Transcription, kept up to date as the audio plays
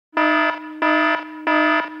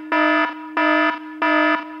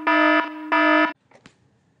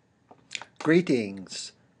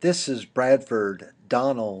Greetings. This is Bradford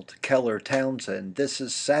Donald Keller Townsend. This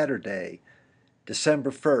is Saturday, December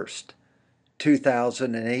 1st,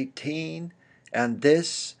 2018, and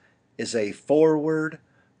this is a forward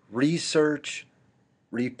research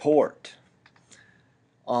report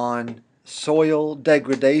on soil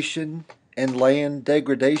degradation and land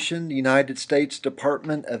degradation, United States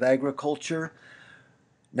Department of Agriculture,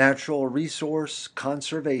 Natural Resource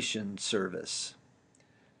Conservation Service.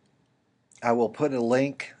 I will put a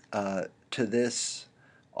link to this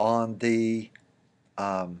on the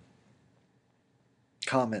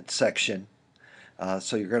comment section,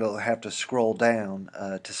 so you're going to have to scroll down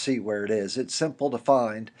to see where it is. It's simple to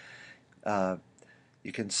find.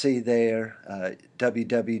 You can see there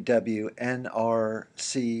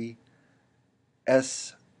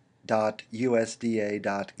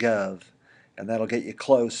www.nrcs.usda.gov, and that'll get you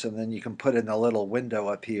close, and then you can put in a little window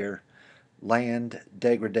up here, land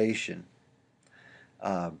degradation.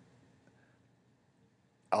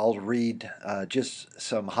 I'll read just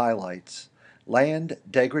some highlights. Land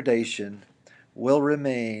degradation will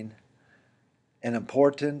remain an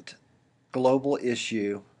important global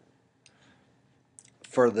issue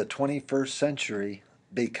for the 21st century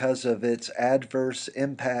because of its adverse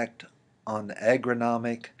impact on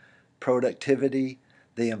agronomic productivity,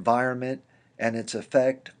 the environment, and its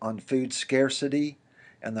effect on food scarcity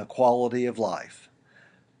and the quality of life.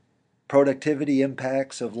 Productivity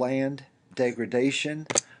impacts of land degradation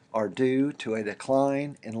are due to a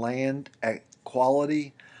decline in land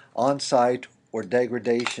quality on-site where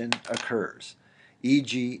degradation occurs,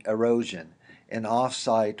 e.g. erosion, and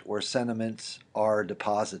off-site where sediments are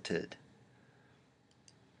deposited.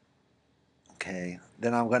 Okay,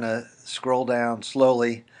 then I'm going to scroll down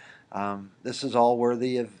slowly. This is all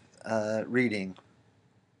worthy of reading.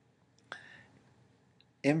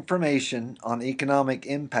 Information on economic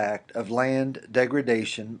impact of land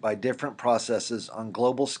degradation by different processes on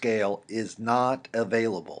global scale is not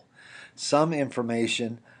available. Some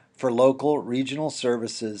information for local regional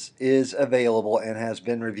services is available and has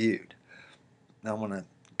been reviewed. Now I'm going to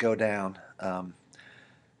go down.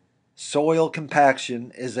 Soil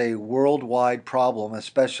compaction is a worldwide problem,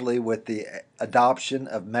 especially with the adoption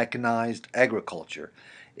of mechanized agriculture.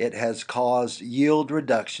 It has caused yield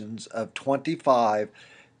reductions of 25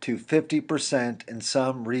 to 50% in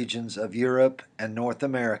some regions of Europe and North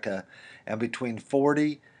America, and between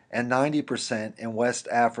 40 and 90% in West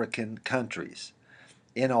African countries.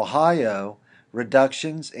 In Ohio,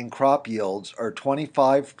 reductions in crop yields are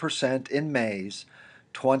 25% in maize,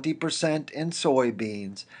 20% in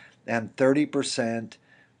soybeans, and 30%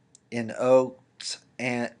 in oats,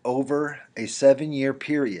 and over a 7-year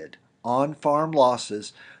period. On-farm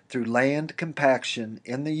losses through land compaction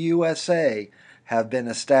in the USA have been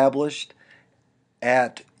established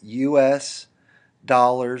at US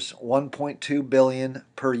dollars 1.2 billion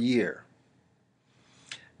per year.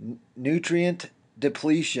 Nutrient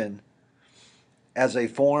depletion as a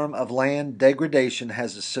form of land degradation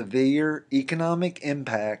has a severe economic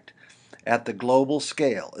impact at the global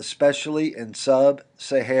scale, especially in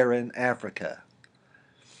sub-Saharan Africa.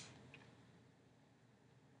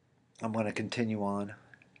 I'm going to continue on.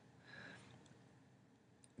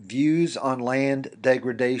 Views on land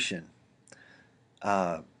degradation.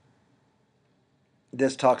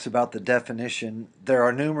 This talks about the definition. There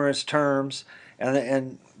are numerous terms,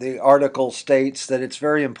 and the article states that it's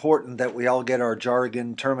very important that we all get our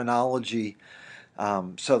jargon terminology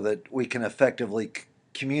so that we can effectively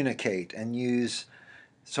communicate and use.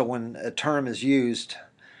 So when a term is used,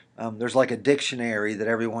 there's like a dictionary that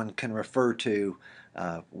everyone can refer to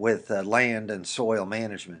with land and soil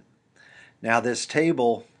management. Now this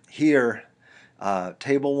table here,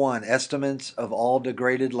 Table 1, estimates of all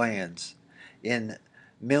degraded lands in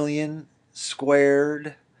million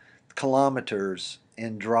squared kilometers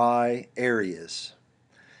in dry areas.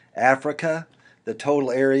 Africa, the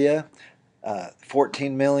total area,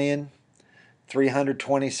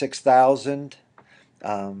 14,326,000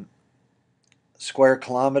 square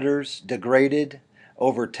kilometers. Degraded,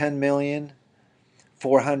 over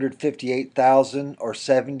 10,458,000, or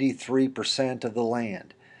 73% of the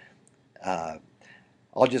land.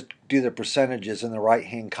 I'll just do the percentages in the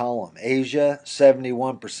right-hand column. Asia,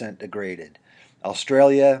 71% degraded.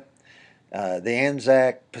 Australia, the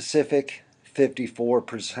Anzac Pacific,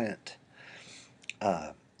 54%.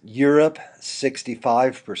 Europe,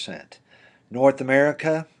 65%. North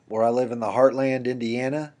America, where I live in the heartland,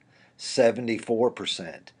 Indiana,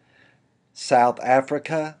 74%. South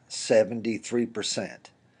Africa,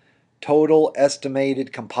 73%. Total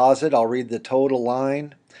estimated composite, I'll read the total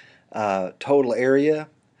line. Total area,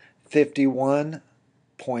 51%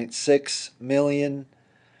 0.6 million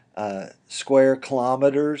square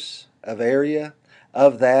kilometers of area.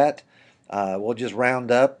 Of that, we'll just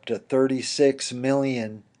round up to 36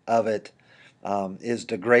 million of it is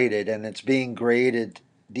degraded, and it's being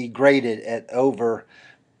degraded at over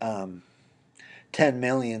 10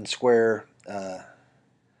 million square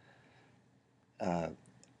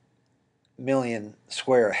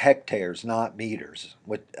hectares, not meters.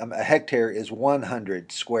 A hectare is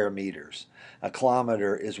 100 square meters. A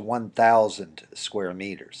kilometer is 1,000 square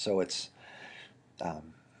meters. So it's a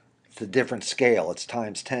different scale. It's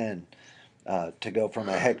times 10 to go from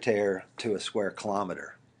a hectare to a square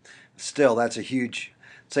kilometer. Still, that's a huge,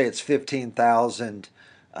 say it's 15,000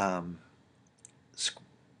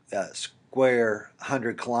 square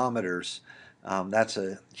 100 kilometers. That's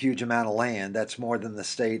a huge amount of land. That's more than the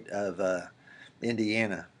state of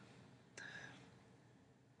Indiana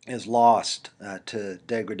is lost to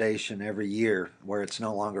degradation every year, where it's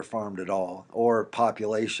no longer farmed at all, or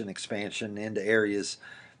population expansion into areas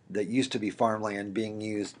that used to be farmland being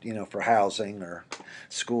used, for housing or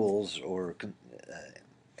schools or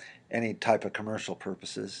any type of commercial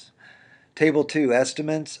purposes. Table 2,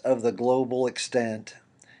 estimates of the global extent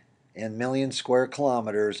in million square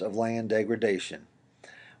kilometers of land degradation.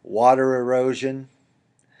 Water erosion,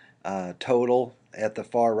 total at the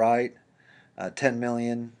far right, 10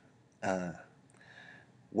 million.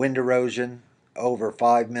 Wind erosion, over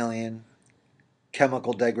 5 million.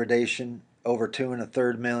 Chemical degradation, over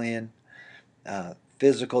 2.25 million.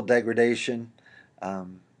 Physical degradation,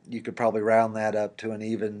 you could probably round that up to an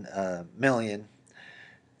even million,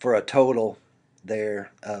 for a total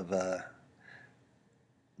there of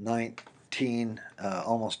 19,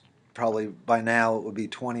 almost probably by now it would be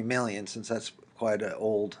 20 million, since that's quite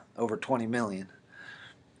old, over 20 million.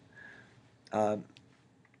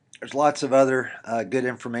 There's lots of other good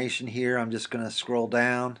information here. I'm just going to scroll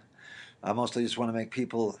down. I mostly just want to make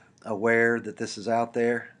people aware that this is out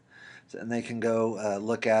there, and they can go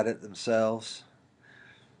look at it themselves.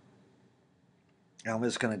 I'm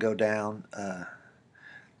just going to go down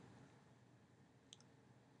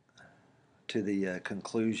to the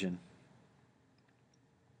conclusion.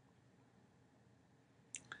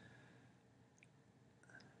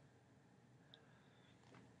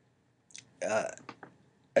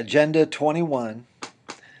 Agenda 21,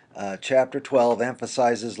 Chapter 12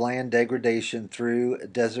 emphasizes land degradation through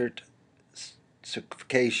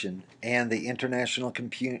desertification, and the international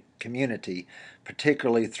community,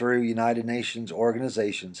 particularly through United Nations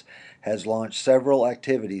organizations, has launched several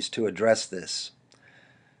activities to address this.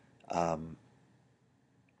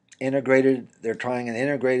 They're trying an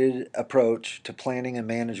integrated approach to planning and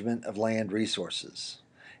management of land resources.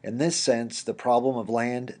 In this sense, the problem of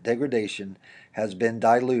land degradation has been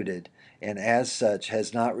diluted, and as such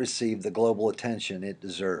has not received the global attention it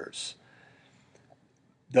deserves.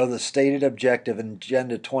 Though the stated objective in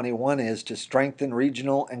Agenda 21 is to strengthen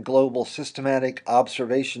regional and global systematic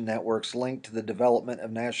observation networks linked to the development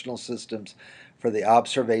of national systems for the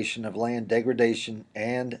observation of land degradation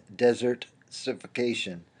and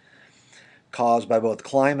desertification caused by both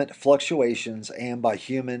climate fluctuations and by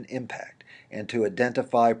human impact, and to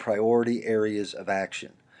identify priority areas of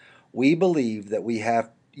action. We believe that we have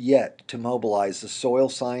yet to mobilize the soil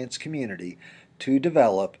science community to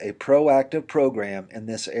develop a proactive program in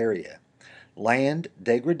this area. Land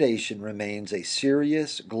degradation remains a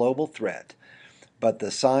serious global threat, but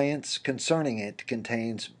the science concerning it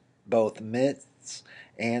contains both myths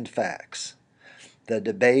and facts. The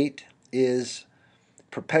debate is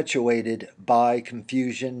perpetuated by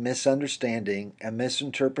confusion, misunderstanding, and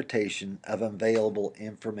misinterpretation of available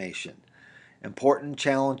information. Important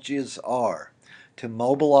challenges are to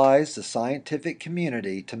mobilize the scientific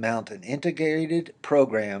community to mount an integrated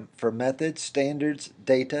program for methods, standards,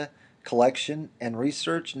 data collection, and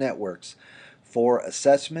research networks for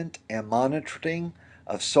assessment and monitoring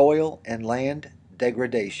of soil and land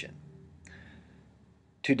degradation,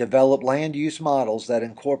 to develop land use models that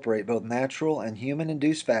incorporate both natural and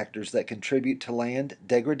human-induced factors that contribute to land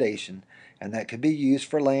degradation and that can be used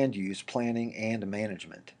for land use planning and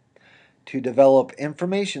management, to develop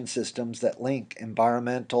information systems that link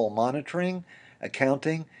environmental monitoring,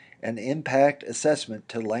 accounting, and impact assessment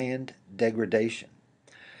to land degradation,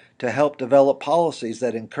 to help develop policies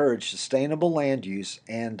that encourage sustainable land use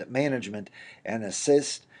and management and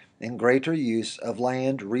assist in greater use of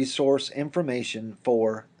land resource information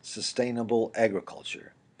for sustainable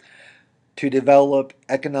agriculture, to develop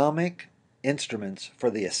economic instruments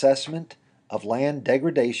for the assessment of land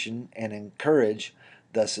degradation and encourage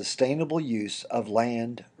the sustainable use of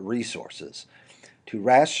land resources, to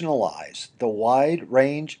rationalize the wide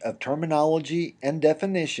range of terminology and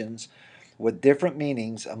definitions with different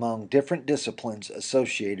meanings among different disciplines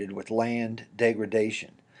associated with land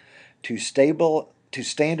degradation, to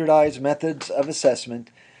standardize methods of assessment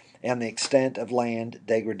and the extent of land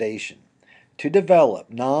degradation, to develop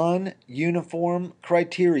non-uniform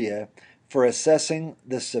criteria for assessing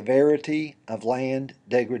the severity of land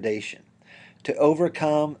degradation, to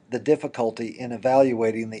overcome the difficulty in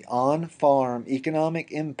evaluating the on-farm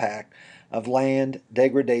economic impact of land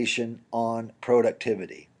degradation on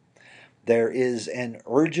productivity. There is an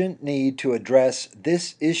urgent need to address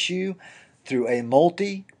this issue through a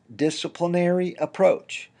multidisciplinary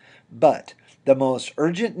approach, but the most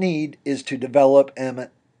urgent need is to develop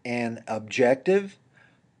an objective,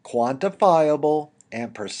 quantifiable,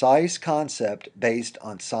 and precise concept based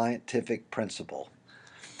on scientific principle.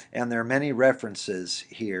 And there are many references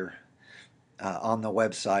here on the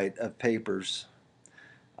website of papers.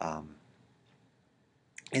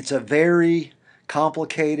 It's a very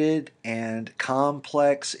complicated and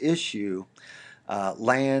complex issue,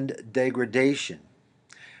 land degradation.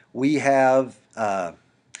 We have a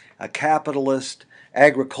capitalist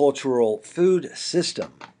agricultural food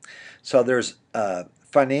system. So there's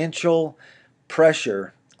financial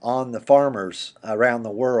pressure on the farmers around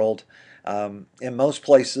the world. In most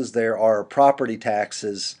places there are property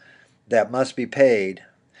taxes that must be paid.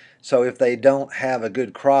 So if they don't have a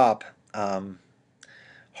good crop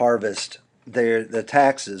harvest, the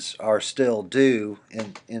taxes are still due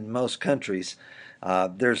in most countries.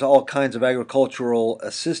 There's all kinds of agricultural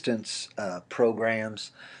assistance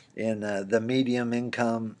programs in the medium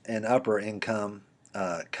income and upper income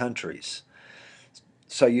countries.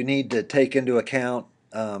 So you need to take into account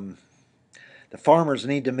the farmers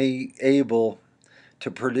need to be able to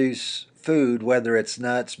produce food, whether it's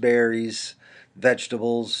nuts, berries,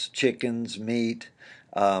 vegetables, chickens, meat,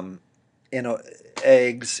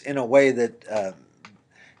 eggs, in a way that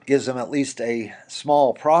gives them at least a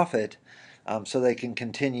small profit, so they can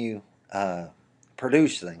continue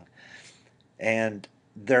producing. And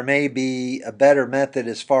there may be a better method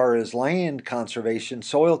as far as land conservation,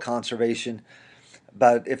 soil conservation,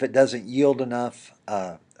 but if it doesn't yield enough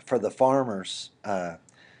for the farmers to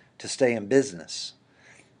stay in business.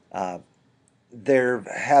 There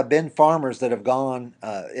have been farmers that have gone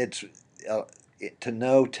to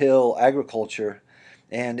no-till agriculture,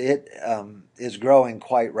 and it is growing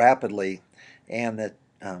quite rapidly, and the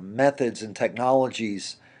methods and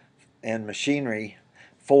technologies and machinery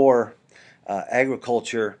for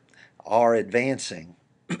agriculture are advancing.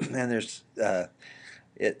 And there's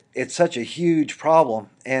it's such a huge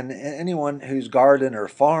problem, and anyone who's gardened or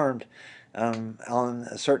farmed on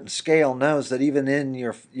a certain scale knows that even in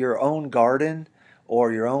your own garden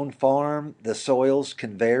or your own farm, the soils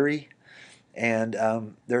can vary, and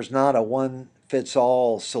there's not a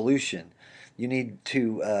one-fits-all solution. You need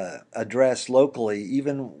to address locally,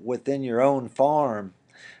 even within your own farm,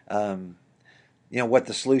 what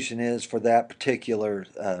the solution is for that particular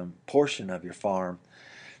portion of your farm.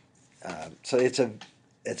 So it's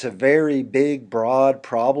a very big, broad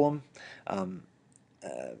problem.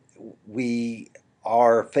 We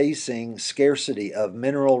are facing scarcity of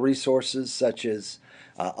mineral resources such as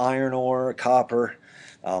iron ore, copper,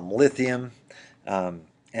 lithium,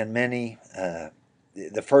 and many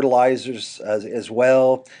the fertilizers as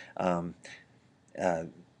well.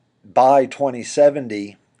 By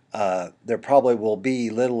 2070, there probably will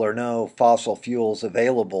be little or no fossil fuels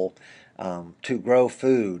available to grow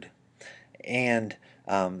food. And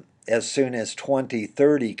as soon as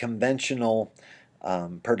 2030, conventional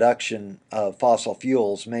production of fossil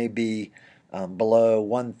fuels may be below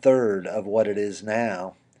 1/3 of what it is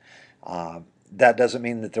now. That doesn't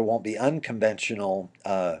mean that there won't be unconventional,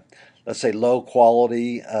 let's say low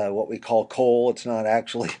quality, what we call coal. It's not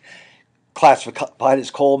actually classified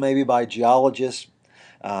as coal maybe by geologists.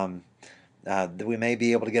 We may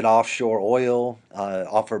be able to get offshore oil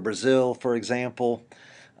off of Brazil, for example,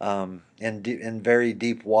 in very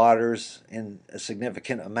deep waters in a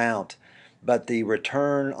significant amount. But the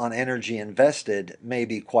return on energy invested may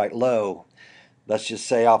be quite low. Let's just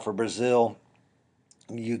say off of Brazil,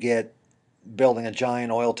 you get building a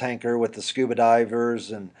giant oil tanker with the scuba divers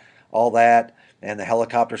and all that, and the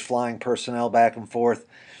helicopters flying personnel back and forth.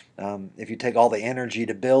 If you take all the energy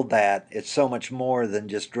to build that, it's so much more than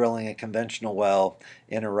just drilling a conventional well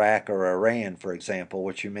in Iraq or Iran, for example,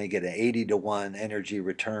 which you may get an 80-to-1 energy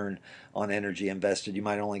return on energy invested. You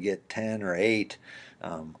might only get 10 or 8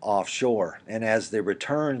 offshore. And as the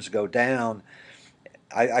returns go down,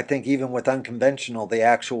 I think even with unconventional, the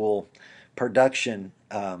actual production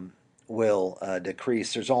will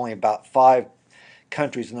decrease. There's only about 5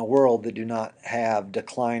 countries in the world that do not have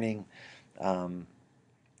declining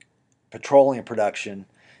petroleum production,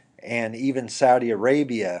 and even Saudi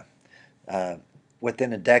Arabia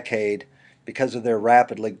within a decade, because of their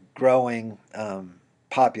rapidly growing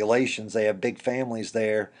populations. They have big families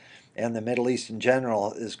there, and the Middle East in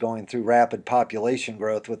general is going through rapid population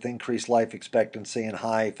growth with increased life expectancy and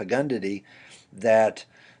high fecundity, that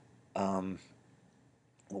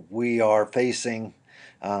we are facing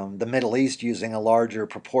the Middle East using a larger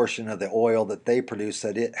proportion of the oil that they produce,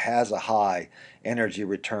 that it has a high energy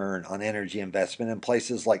return on energy investment. In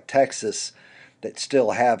places like Texas that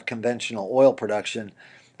still have conventional oil production,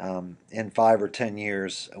 in 5 or 10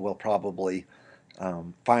 years will probably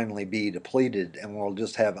finally be depleted, and we'll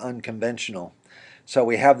just have unconventional. So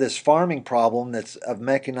we have this farming problem that's of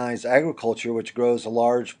mechanized agriculture, which grows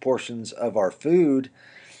large portions of our food,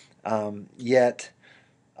 yet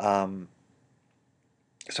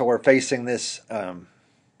so we're facing this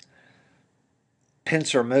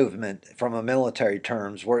pincer movement from a military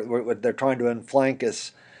terms. They're trying to flank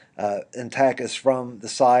us, attack us from the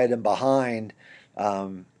side and behind,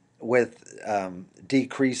 with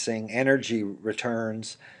decreasing energy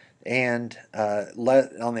returns, and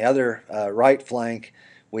on the other right flank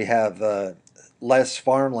we have less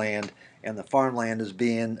farmland, and the farmland is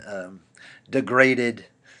being degraded,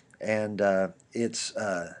 and its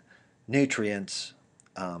nutrients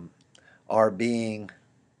are being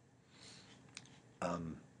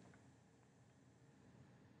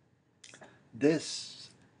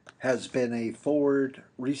this has been a Forward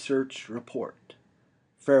Research Report.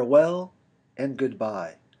 Farewell and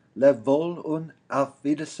goodbye. Leve wohl und auf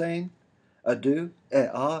Wiedersehen. Adieu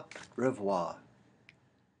et au revoir.